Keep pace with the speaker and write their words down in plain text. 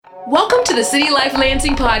Welcome to the City Life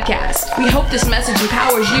Lansing podcast. We hope this message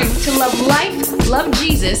empowers you to love life, love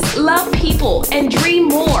Jesus, love people, and dream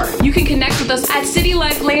more. You can connect with us at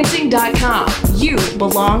citylifelansing.com. You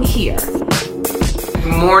belong here. Good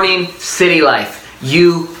morning, City Life.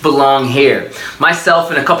 You belong here.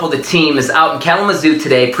 Myself and a couple of the team is out in Kalamazoo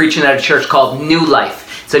today preaching at a church called New Life.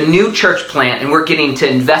 It's a new church plant, and we're getting to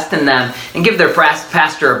invest in them and give their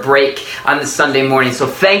pastor a break on this Sunday morning. So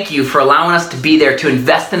thank you for allowing us to be there to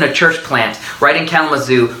invest in a church plant right in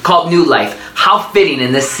Kalamazoo called New Life. How fitting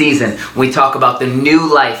in this season when we talk about the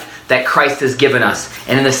new life that Christ has given us.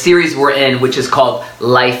 And in the series we're in, which is called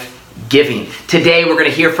Life Giving. Today we're going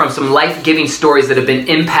to hear from some life-giving stories that have been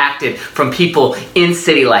impacted from people in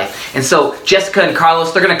City Life. And so Jessica and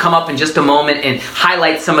Carlos, they're going to come up in just a moment and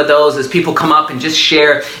highlight some of those as people come up and just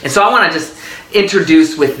share. And so I want to just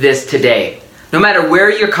introduce with this today. No matter where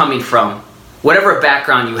you're coming from, whatever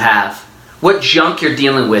background you have, what junk you're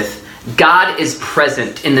dealing with, God is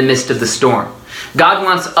present in the midst of the storm. God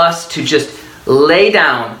wants us to just lay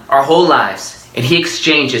down our whole lives, and He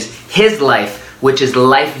exchanges His life, which is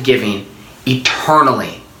life-giving,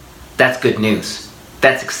 eternally. That's good news.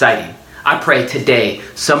 That's exciting. I pray today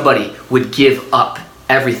somebody would give up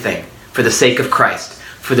everything for the sake of Christ,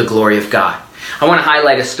 for the glory of God. I want to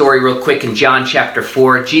highlight a story real quick in John chapter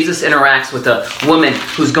 4. Jesus interacts with a woman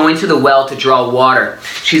who's going to the well to draw water.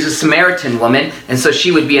 She's a Samaritan woman, and so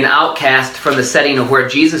she would be an outcast from the setting of where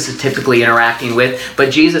Jesus is typically interacting with.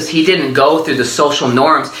 But Jesus, He didn't go through the social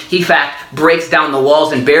norms. He, in fact, breaks down the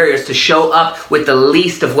walls and barriers to show up with the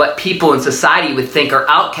least of what people in society would think are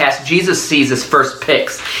outcasts. Jesus sees His first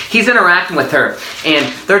picks. He's interacting with her, and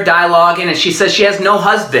they're dialoguing, and she says she has no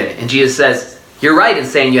husband. And Jesus says, "You're right in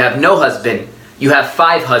saying you have no husband. You have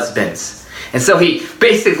 5 husbands." And so He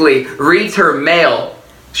basically reads her mail.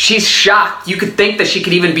 She's shocked. You could think that she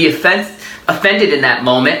could even be offended in that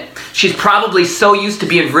moment. She's probably so used to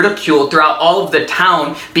being ridiculed throughout all of the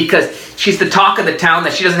town because she's the talk of the town,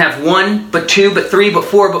 that she doesn't have 1, but 2, but 3, but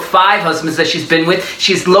 4, but 5 husbands that she's been with.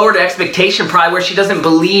 She's lowered her expectation probably where she doesn't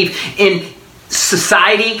believe in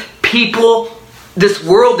society, people, this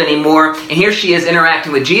world anymore. And here she is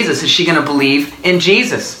interacting with Jesus. Is she going to believe in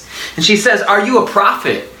Jesus? And she says, "Are you a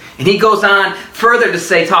prophet?" And He goes on further to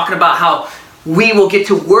say, talking about how we will get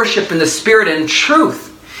to worship in the Spirit and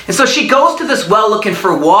truth. And so she goes to this well looking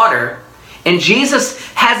for water, and Jesus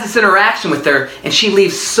has this interaction with her, and she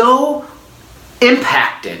leaves so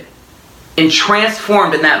impacted and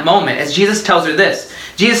transformed in that moment as Jesus tells her this.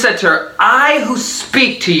 Jesus said to her, "I who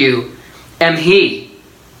speak to you am He."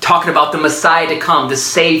 Talking about the Messiah to come, the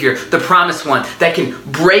Savior, the promised one that can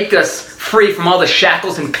break us free from all the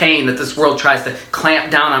shackles and pain that this world tries to clamp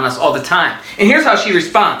down on us all the time. And here's how she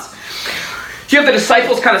responds. You have the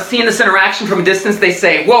disciples kind of seeing this interaction from a distance. They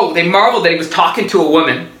say, "Whoa," they marveled that He was talking to a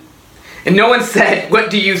woman. And no one said, "What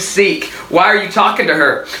do you seek? Why are you talking to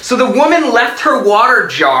her?" So the woman left her water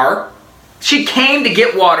jar. She came to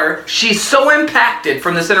get water. She's so impacted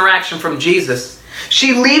from this interaction from Jesus.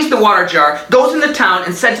 She leaves the water jar, goes into town,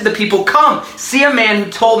 and said to the people, "Come, see a man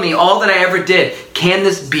who told me all that I ever did. Can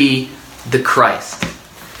this be the Christ?"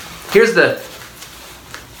 Here's the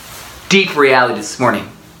deep reality this morning.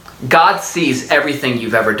 God sees everything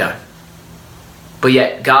you've ever done. But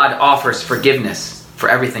yet God offers forgiveness for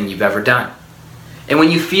everything you've ever done. And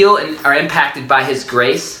when you feel and are impacted by His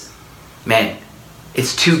grace, man,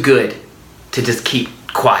 it's too good to just keep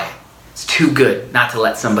quiet. It's too good not to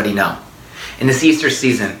let somebody know. In this Easter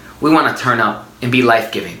season, we want to turn up and be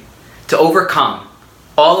life-giving, to overcome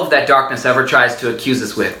all of that darkness ever tries to accuse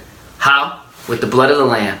us with. How? With the blood of the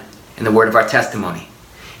Lamb and the word of our testimony.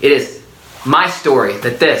 It is my story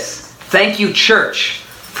that thank you, church,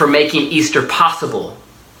 for making Easter possible.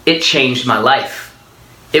 It changed my life.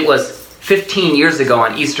 It was 15 years ago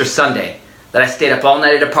on Easter Sunday that I stayed up all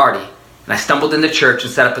night at a party, and I stumbled into church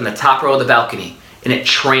and sat up in the top row of the balcony, and it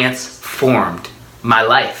transformed my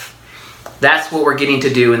life. That's what we're getting to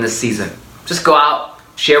do in this season. Just go out,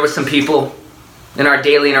 share with some people in our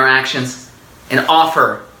daily interactions, and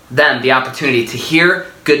offer them the opportunity to hear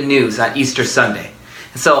good news on Easter Sunday.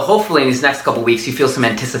 And so hopefully in these next couple weeks you feel some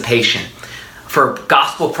anticipation for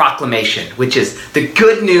gospel proclamation, which is the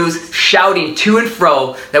good news shouting to and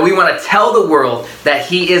fro that we want to tell the world that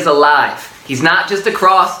He is alive. He's not just a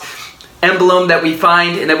cross emblem that we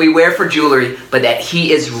find and that we wear for jewelry, but that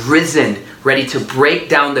He is risen, ready to break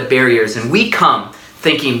down the barriers. And we come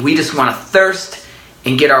thinking we just want to thirst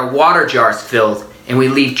and get our water jars filled, and we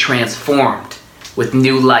leave transformed with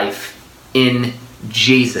new life in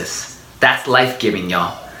Jesus. That's life-giving,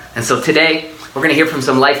 y'all. And so today, We're going to hear from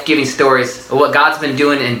some life-giving stories of what God's been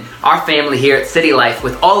doing in our family here at City Life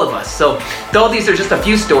with all of us. So though these are just a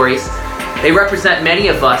few stories, they represent many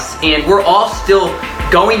of us, and we're all still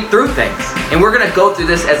going through things. And we're going to go through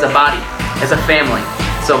this as a body, as a family.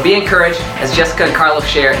 So be encouraged as Jessica and Carlos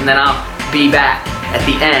share, and then I'll be back at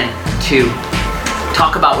the end to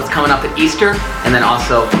talk about what's coming up at Easter, and then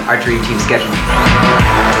also our Dream Team schedule.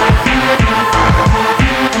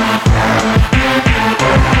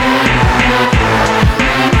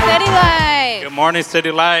 City Life. Good morning,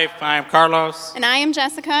 City Life. I am Carlos. And I am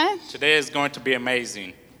Jessica. Today is going to be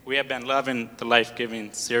amazing. We have been loving the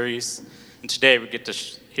Life-Giving series, and today we get to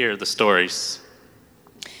hear the stories.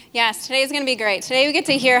 Yes, today is going to be great. Today we get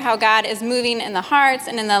to hear how God is moving in the hearts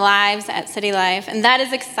and in the lives at City Life, and that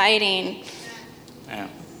is exciting. Yeah.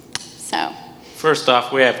 So, First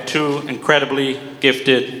off, we have two incredibly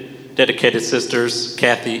gifted, dedicated sisters,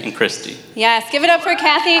 Kathy and Christy. yes, give it up for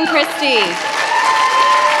Kathy and Christy.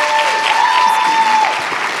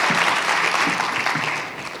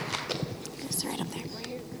 It's right up there.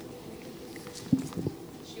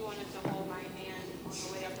 She wanted to hold my hand on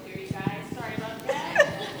the way up here, you guys. Sorry about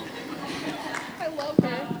that. I love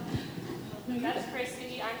her. That's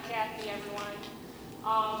Christy. I'm Kathy, everyone.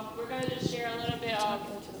 We're going to just share a little bit of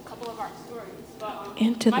a couple of our stories. But,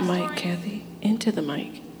 Into the my mic, story- Kathy. Into the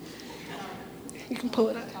mic. You can pull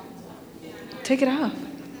it up. Take it off.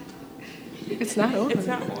 It's not over. It's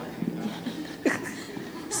not one.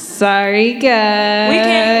 Sorry, guys. We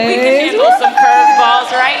can handle some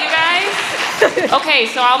curveballs, right, you guys? Okay,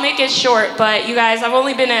 so I'll make it short, but you guys, I've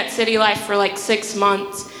only been at City Life for like 6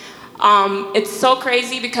 months. It's so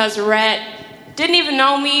crazy because Rhett didn't even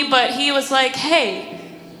know me, but he was like, hey,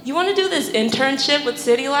 you want to do this internship with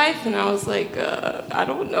City Life? And I was like, I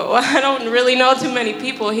don't know. I don't really know too many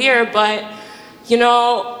people here, but, you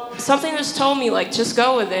know, something just told me, like, just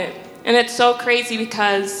go with it. And it's so crazy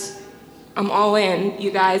because I'm all in, you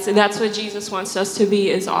guys, and that's what Jesus wants us to be,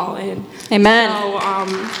 is all in. Amen. So,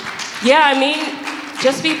 yeah, I mean,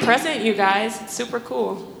 just be present, you guys. It's super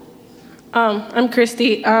cool. I'm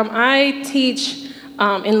Christy. I teach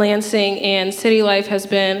in Lansing, and City Life has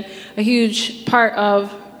been a huge part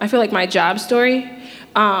of, I feel like, my job story.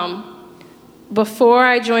 Before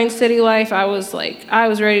I joined City Life, I was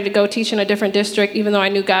ready to go teach in a different district, even though I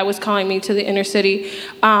knew God was calling me to the inner city.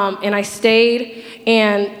 And I stayed.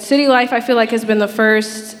 And City Life, I feel like, has been the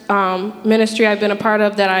first ministry I've been a part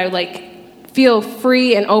of that I feel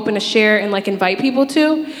free and open to share and invite people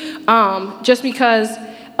to, just because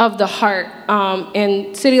of the heart.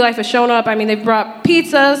 And City Life has shown up. I mean, they've brought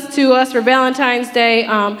pizzas to us for Valentine's Day.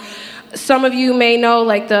 Some of you may know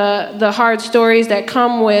the hard stories that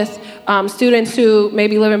come with students who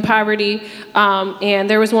maybe live in poverty. And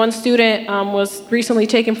there was one student was recently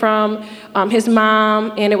taken from his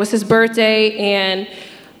mom, and it was his birthday, and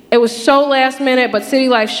it was so last minute, but City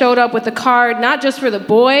Life showed up with a card, not just for the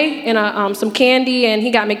boy and some candy, and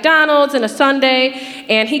he got McDonald's and a sundae,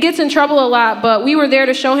 and he gets in trouble a lot, but we were there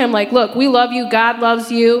to show him, look, we love you, God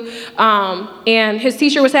loves you, and his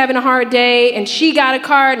teacher was having a hard day, and she got a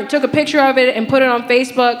card and took a picture of it and put it on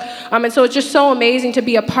Facebook, and so it's just so amazing to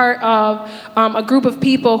be a part of a group of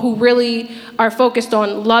people who really are focused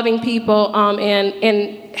on loving people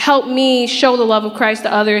and help me show the love of Christ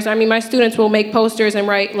to others. I mean, my students will make posters and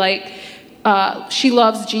write she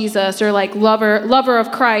loves Jesus, or lover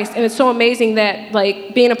of Christ. And it's so amazing that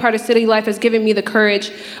being a part of City Life has given me the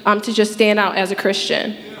courage to just stand out as a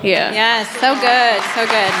Christian. Yeah. Yes, so good, so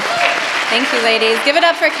good. Thank you, ladies. Give it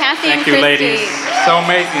up for Kathy and Christy. Thank you, ladies. So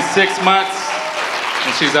amazing. 6 months,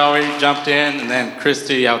 and she's already jumped in, and then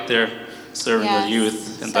Christy out there serving the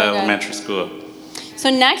youth in so the good. elementary school. So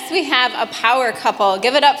next we have a power couple.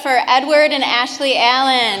 Give it up for Edward and Ashley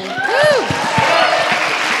Allen. Woo!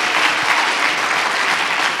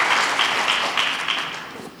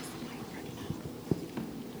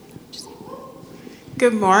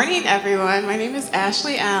 Good morning, everyone. My name is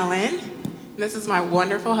Ashley Allen. This is my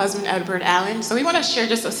wonderful husband, Edward Allen. So we want to share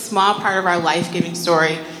just a small part of our life-giving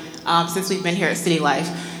story since we've been here at City Life.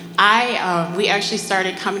 We actually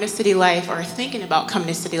started coming to City Life, or thinking about coming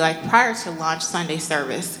to City Life, prior to launch Sunday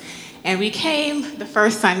service. And we came the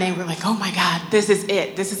first Sunday, and we're like, oh my God, this is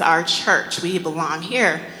it. This is our church. We belong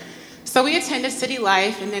here. So we attended City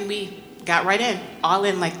Life, and then we got right in, all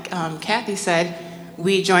in, like Kathy said.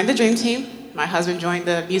 We joined the Dream Team. My husband joined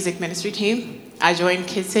the music ministry team. I joined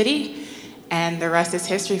Kid City, and the rest is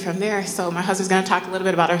history from there. So my husband's going to talk a little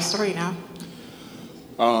bit about our story now.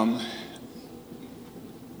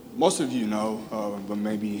 Most of you know, but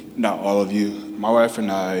maybe not all of you, my wife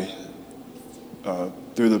and I,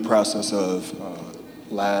 through the process of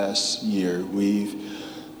last year, we've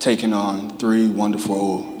taken on 3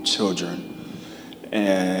 wonderful children,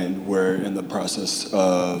 and we're in the process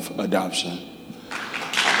of adoption.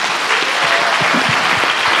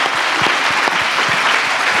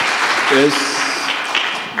 It's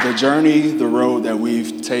the journey, the road that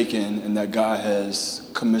we've taken and that God has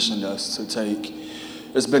commissioned us to take.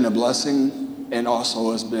 It's been a blessing, and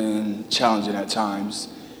also it's been challenging at times.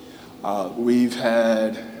 We've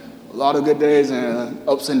had a lot of good days and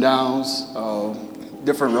ups and downs,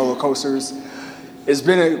 different roller coasters. It's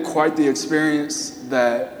been quite the experience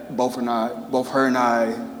that both her and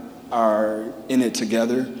I are in it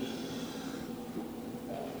together.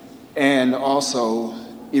 And also,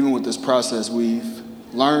 even with this process, we've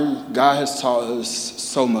learned, God has taught us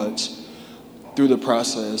so much through the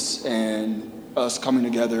process and us coming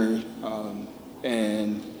together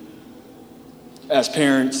and as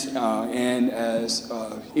parents and as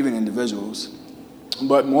even individuals.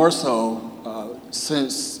 But more so,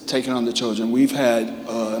 since taking on the children, we've had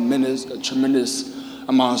a tremendous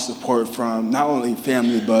amount of support from not only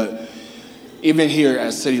family, but even here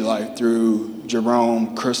at City Life through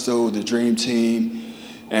Jerome, Crystal, the Dream Team,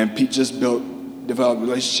 and Pete just developed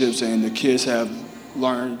relationships, and the kids have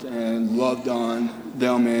learned and loved on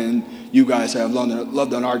them, and you guys have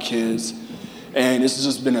loved on our kids, and it's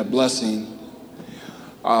just been a blessing.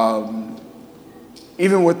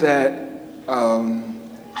 Even with that,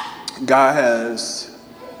 God has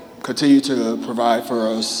continued to provide for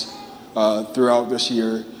us throughout this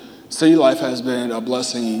year. City Life has been a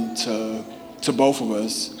blessing to both of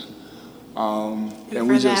us. And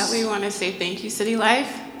for that, we want to say thank you, City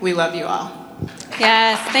Life. We love you all.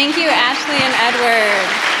 Yes, thank you, Ashley and Edward.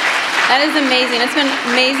 That is amazing. It's been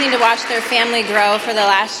amazing to watch their family grow for the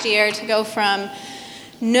last year, to go from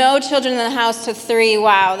no children in the house to 3.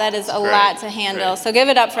 Wow, that is a lot to handle. So give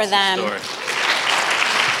it up for them.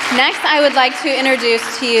 Next, I would like to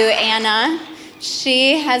introduce to you Anna.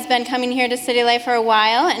 She has been coming here to City Life for a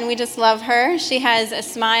while, and we just love her. She has a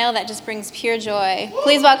smile that just brings pure joy.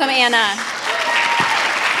 Please welcome Anna.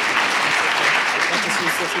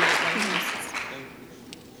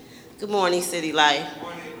 Good morning, City Life.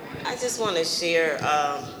 I just want to share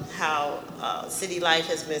how City Life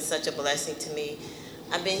has been such a blessing to me.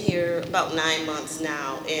 I've been here about 9 months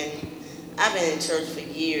now, and I've been in church for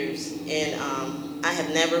years, and I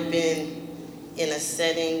have never been in a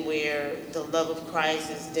setting where the love of Christ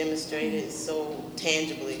is demonstrated so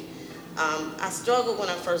tangibly. I struggled when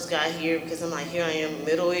I first got here because I'm like, here I am, a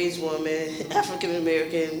middle-aged woman,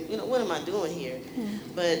 African-American, what am I doing here?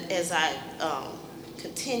 But as I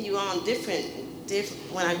continue on,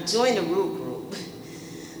 when I joined the Root Group,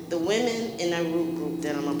 the women in that Root Group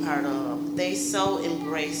that I'm a part of, they so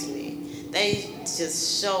embrace me. They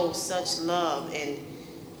just show such love, and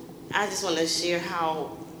I just want to share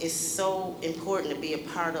how it's so important to be a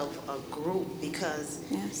part of a group, because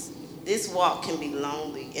this walk can be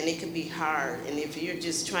lonely and it can be hard, and if you're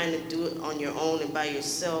just trying to do it on your own and by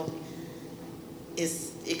yourself,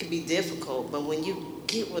 it can be difficult. But when you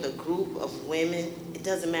get with a group of women, it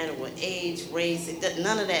doesn't matter what age, race,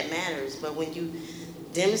 none of that matters, but when you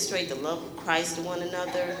demonstrate the love of Christ to one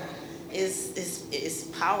another, it's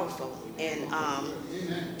powerful, and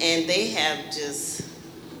they have just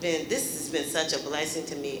this has been such a blessing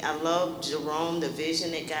to me. I love Jerome, the vision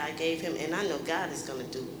that God gave him, and I know God is going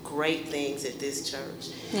to do great things at this church.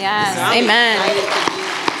 Yes, so I'm amen. excited to be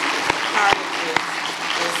part of this.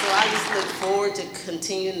 And so I just look forward to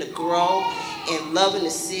continuing to grow and loving the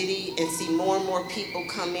city and see more and more people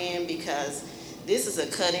come in, because this is a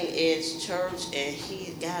cutting-edge church, and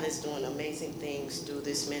God is doing amazing things through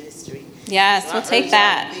this ministry. Yes, so we'll take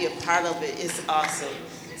that. To be a part of it. It's awesome.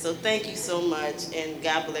 So thank you so much, and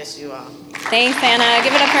God bless you all. Thanks, Anna.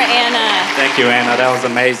 Give it up for Anna. Thank you, Anna. That was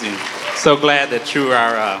amazing. So glad that you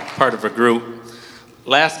are part of a group.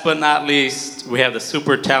 Last but not least, we have the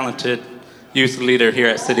super talented youth leader here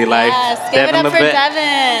at City Life. Yes, give it up for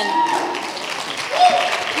Devin.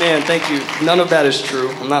 Man, thank you. None of that is true.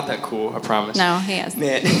 I'm not that cool, I promise. No, he is.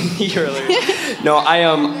 Man, you're hilarious. No, I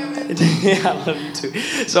love you too.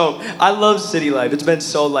 So, I love City Life. It's been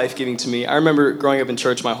so life-giving to me. I remember growing up in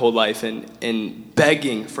church my whole life and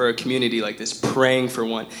begging for a community like this, praying for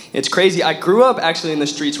one. It's crazy. I grew up actually in the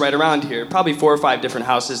streets right around here, probably 4 or 5 different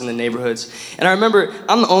houses in the neighborhoods. And I remember,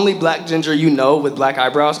 I'm the only black ginger you know with black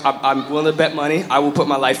eyebrows. I'm willing to bet money. I will put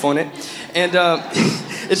my life on it. And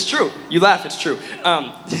it's true. You laugh, it's true.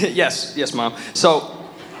 Yes, Mom. So,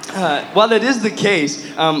 while that is the case,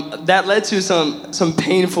 that led to some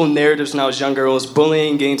painful narratives when I was younger. It was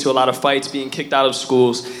bullying, getting into a lot of fights, being kicked out of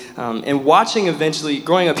schools, and watching eventually,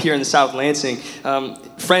 growing up here in the South Lansing,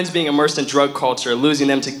 friends being immersed in drug culture, losing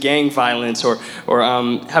them to gang violence, or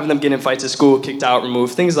having them get in fights at school, kicked out,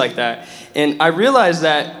 removed, things like that. And I realized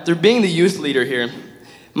that through being the youth leader here,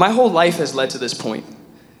 my whole life has led to this point.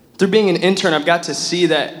 Through being an intern, I've got to see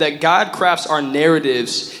that God crafts our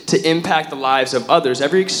narratives to impact the lives of others.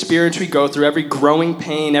 Every experience we go through, every growing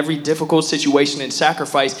pain, every difficult situation and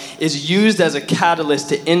sacrifice is used as a catalyst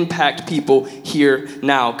to impact people here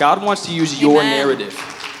now. God wants to use your narrative.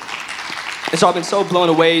 And so I've been so blown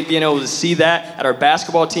away being able to see that at our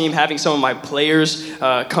basketball team, having some of my players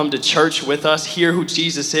come to church with us, hear who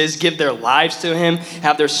Jesus is, give their lives to him,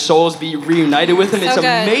 have their souls be reunited with him. It's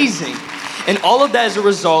amazing. And all of that is a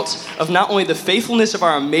result of not only the faithfulness of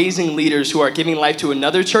our amazing leaders who are giving life to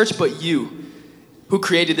another church, but you, who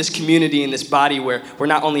created this community and this body where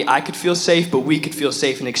not only I could feel safe, but we could feel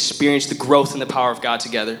safe and experience the growth and the power of God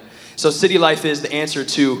together. So City Life is the answer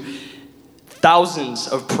to thousands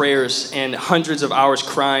of prayers and hundreds of hours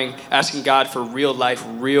crying, asking God for real life,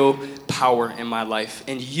 real power in my life.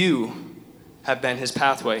 And you have been his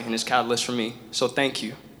pathway and his catalyst for me. So thank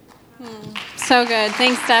you. So good.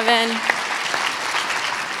 Thanks, Devin.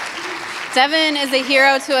 Devin is a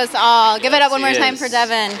hero to us all. Give it up one more time for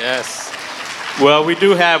Devin. Yes. Well, we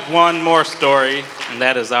do have one more story, and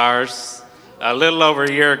that is ours. A little over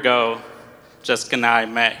a year ago, Jessica and I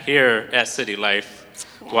met here at City Life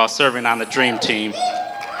while serving on the Dream Team.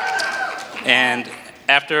 And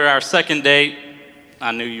after our second date,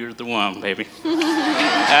 I knew you were the one, baby. So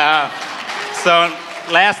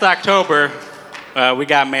last October, we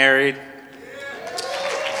got married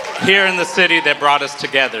here in the city that brought us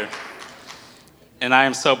together. And I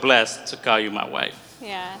am so blessed to call you my wife.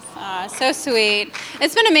 Yes, so sweet.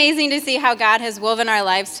 It's been amazing to see how God has woven our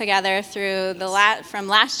lives together through from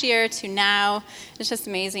last year to now. It's just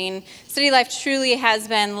amazing. City Life truly has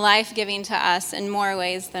been life-giving to us in more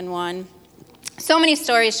ways than one. So many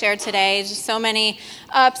stories shared today, just so many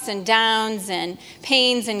ups and downs and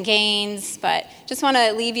pains and gains, but just want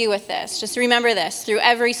to leave you with this. Just remember this, through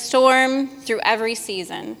every storm, through every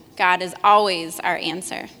season, God is always our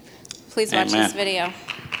answer. Please watch this video.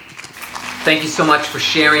 Thank you so much for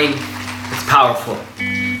sharing. It's powerful.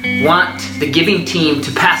 Want the giving team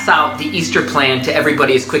to pass out the Easter plan to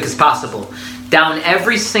everybody as quick as possible. Down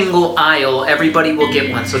every single aisle, everybody will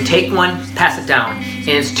get one. So take one, pass it down. And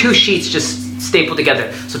it's 2 sheets just stapled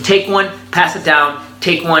together. So take one, pass it down,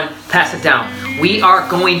 take one, pass it down. We are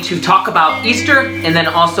going to talk about Easter and then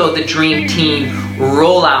also the Dream Team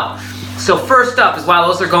rollout. So first up is while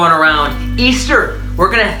those are going around, Easter,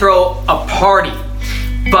 we're going to throw a party.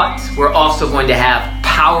 But we're also going to have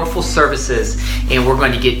powerful services, and we're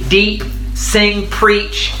going to get deep, sing,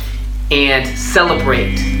 preach, and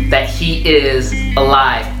celebrate that he is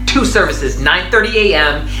alive. 2 services, 9:30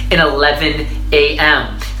 a.m. and 11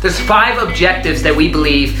 a.m. There's 5 objectives that we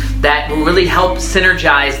believe that will really help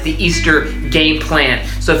synergize the Easter game plan.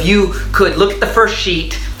 So if you could look at the first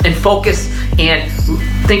sheet and focus and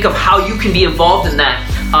think of how you can be involved in that.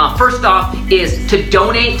 First off is to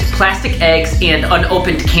donate plastic eggs and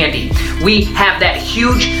unopened candy. We have that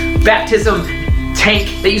huge baptism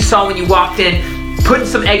tank that you saw when you walked in, putting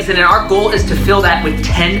some eggs in it. Our goal is to fill that with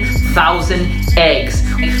 10,000 eggs,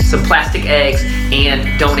 some plastic eggs,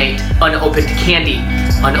 and donate unopened candy.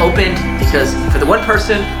 Unopened because for the one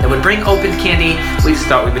person that would bring opened candy, we just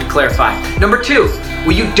thought we would clarify. Number 2,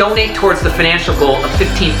 will you donate towards the financial goal of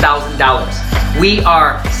 $15,000? We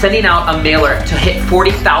are sending out a mailer to hit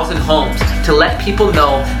 40,000 homes to let people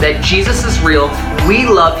know that Jesus is real, we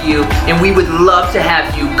love you, and we would love to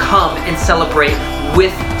have you come and celebrate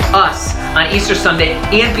with us on Easter Sunday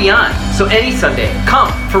and beyond. So any Sunday, come,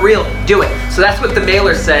 for real, do it. So that's what the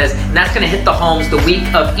mailer says, and that's going to hit the homes the week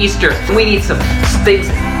of Easter. We need some things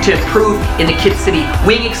to improve in the Kid City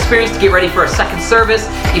wing experience to get ready for a second service,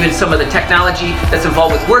 even some of the technology that's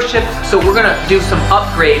involved with worship. So we're going to do some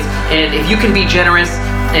upgrades, and if you can be generous,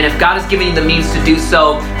 and if God is giving you the means to do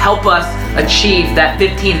so, help us achieve that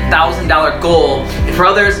 $15,000 goal. And for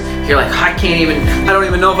others, you're like, I don't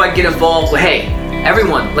even know if I can get involved. Well, hey,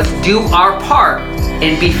 everyone, let's do our part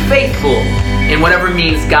and be faithful in whatever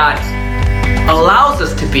means God allows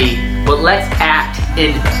us to be, but let's act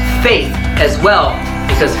in faith as well,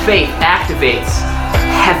 because faith activates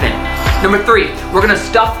heaven. Number 3, we're gonna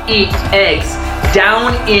stuff eggs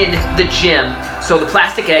down in the gym. So the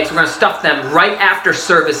plastic eggs, we're gonna stuff them right after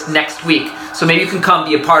service next week. So maybe you can come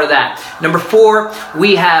be a part of that. Number 4,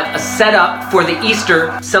 we have a setup for the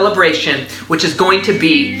Easter celebration, which is going to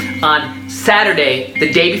be on Saturday,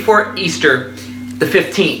 the day before Easter, the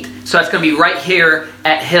 15th. So that's going to be right here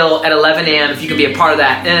at Hill at 11 a.m. if you can be a part of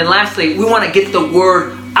that. And then lastly, we want to get the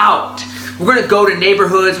word out. we're going to go to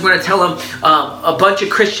neighborhoods. We're going to tell them a bunch of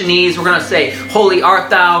Christianese. We're going to say, holy art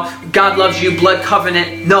thou, God loves you, blood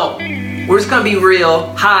covenant. No, we're just going to be real.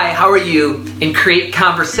 Hi, how are you? And create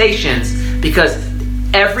conversations, because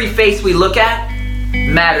every face we look at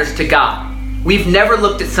matters to God. We've never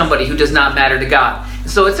looked at somebody who does not matter to God.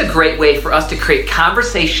 So it's a great way for us to create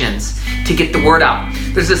conversations to get the word out.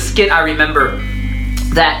 There's a skit I remember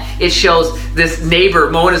that it shows this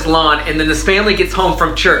neighbor mowing his lawn, and then this family gets home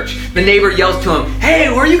from church. The neighbor yells to him, hey,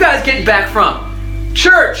 where are you guys getting back from?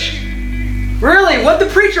 Church. Really? What'd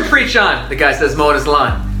the preacher preach on? The guy says, mowing his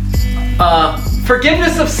lawn.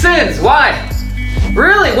 Forgiveness of sins. Why?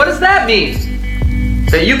 Really? What does that mean?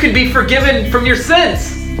 That you can be forgiven from your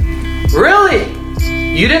sins. Really?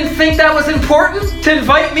 You didn't think that was important to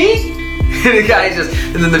invite me? And the guy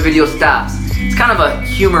and then the video stops. It's kind of a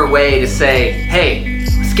humor way to say, hey,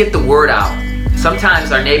 let's get the word out.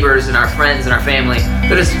 Sometimes our neighbors and our friends and our family,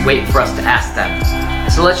 they're just waiting for us to ask them.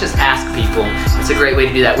 And so let's just ask people. It's a great way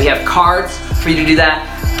to do that. We have cards for you to do that,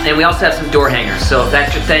 and we also have some door hangers. So if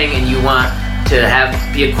that's your thing and you want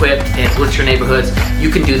to be equipped and blitz your neighborhoods, you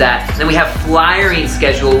can do that. And then we have flyering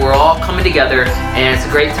schedule. We're all coming together, and it's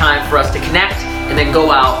a great time for us to connect and then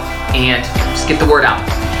go out and just get the word out.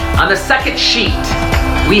 On the second sheet,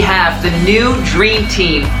 we have the new Dream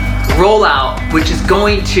Team rollout, which is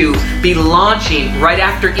going to be launching right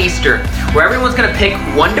after Easter, where everyone's going to pick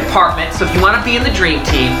one department. So if you want to be in the Dream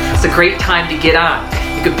Team, it's a great time to get on.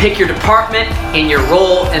 You can pick your department and your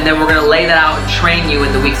role, and then we're going to lay that out and train you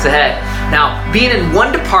in the weeks ahead. Now, being in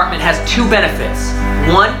one department has two benefits.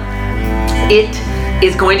 One, it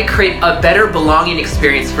is going to create a better belonging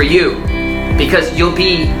experience for you, because you'll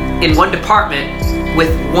be in one department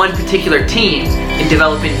with one particular team and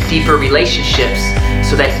developing deeper relationships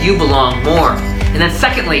so that you belong more. And then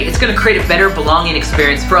secondly, it's going to create a better belonging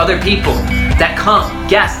experience for other people that come,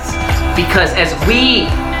 guests, because as we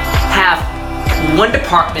have one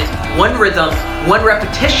department, one rhythm, one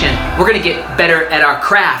repetition, we're going to get better at our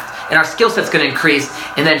craft, and our skill set's going to increase,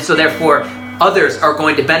 and then so therefore others are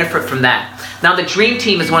going to benefit from that. Now, the Dream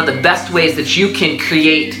Team is one of the best ways that you can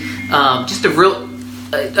create just a real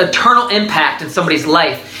eternal impact in somebody's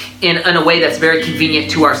life in a way that's very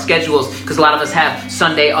convenient to our schedules, because a lot of us have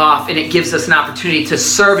Sunday off, and it gives us an opportunity to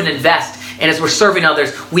serve and invest. And as we're serving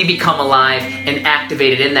others, we become alive and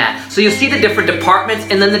activated in that. So you'll see the different departments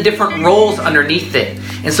and then the different roles underneath it.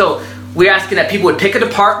 And so we're asking that people would pick a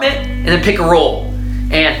department and then pick a role.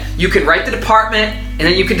 And you can write the department, and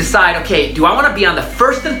then you can decide, okay, do I want to be on the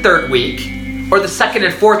first and third week or the second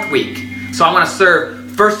and fourth week? So I want to serve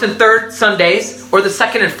first and third Sundays or the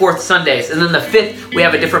second and fourth Sundays. And then the fifth, we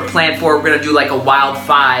have a different plan for. We're going to do like a wild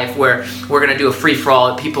five, where we're going to do a free-for-all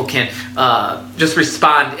that people can just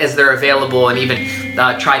respond as they're available, and even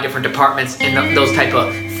try different departments in those type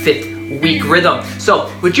of fifth week rhythm.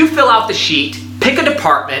 So would you fill out the sheet, pick a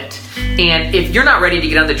department, and if you're not ready to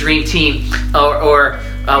get on the Dream Team or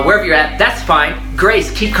wherever you're at, that's fine.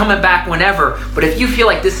 Grace, keep coming back whenever. But if you feel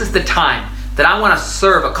like this is the time that I want to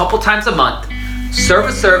serve a couple times a month, serve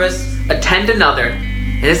a service, attend another,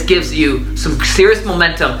 and this gives you some serious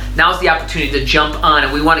momentum, now's the opportunity to jump on,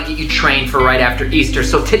 and we want to get you trained for right after Easter.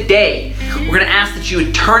 So today, we're going to ask that you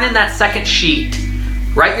would turn in that second sheet,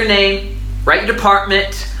 write your name, write your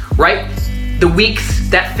department, write the weeks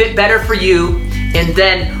that fit better for you, and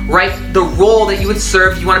then write the role that you would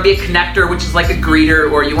serve. If you want to be a connector, which is like a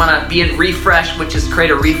greeter, or you want to be in refresh, which is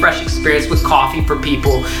create a refresh experience with coffee for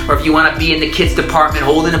people, or if you want to be in the kids department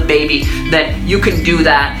holding a baby, then you can do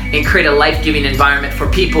that and create a life-giving environment for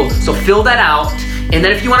people. So fill that out. And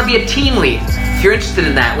then if you want to be a team lead, if you're interested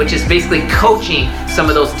in that, which is basically coaching some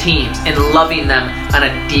of those teams and loving them on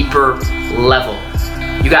a deeper level.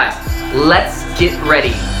 You guys, let's get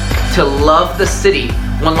ready to love the city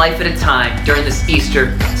one life at a time during this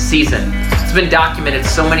Easter season. It's been documented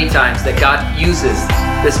so many times that God uses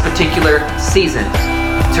this particular season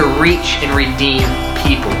to reach and redeem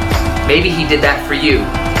people. Maybe He did that for you.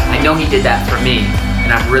 I know He did that for me,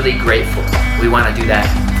 and I'm really grateful. We want to do that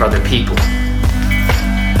for other people.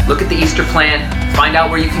 Look at the Easter plan. Find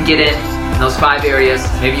out where you can get in those 5 areas.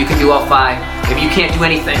 Maybe you can do all 5. Maybe you can't do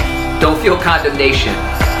anything. Don't feel condemnation.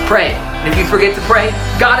 Pray. And if you forget to pray,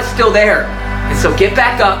 God is still there. And so get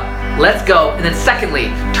back up, let's go. And then secondly,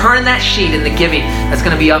 turn in that sheet in the giving that's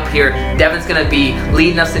going to be up here. Devin's going to be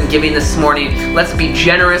leading us in giving this morning. Let's be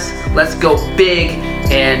generous, let's go big,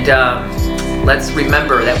 and let's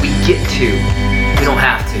remember that we get to. We don't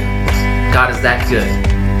have to. God is that good.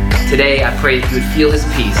 Today, I pray that you would feel His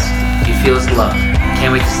peace, you feel His love.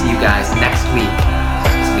 Can't wait to see you guys next week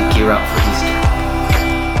as we gear up for Easter.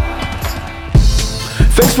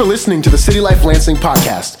 Thanks for listening to the City Life Lansing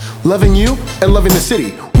podcast. loving you and loving the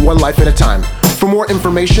city, one life at a time. For more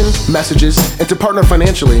information, messages, and to partner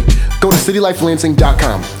financially, go to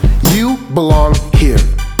citylifelansing.com. You belong here.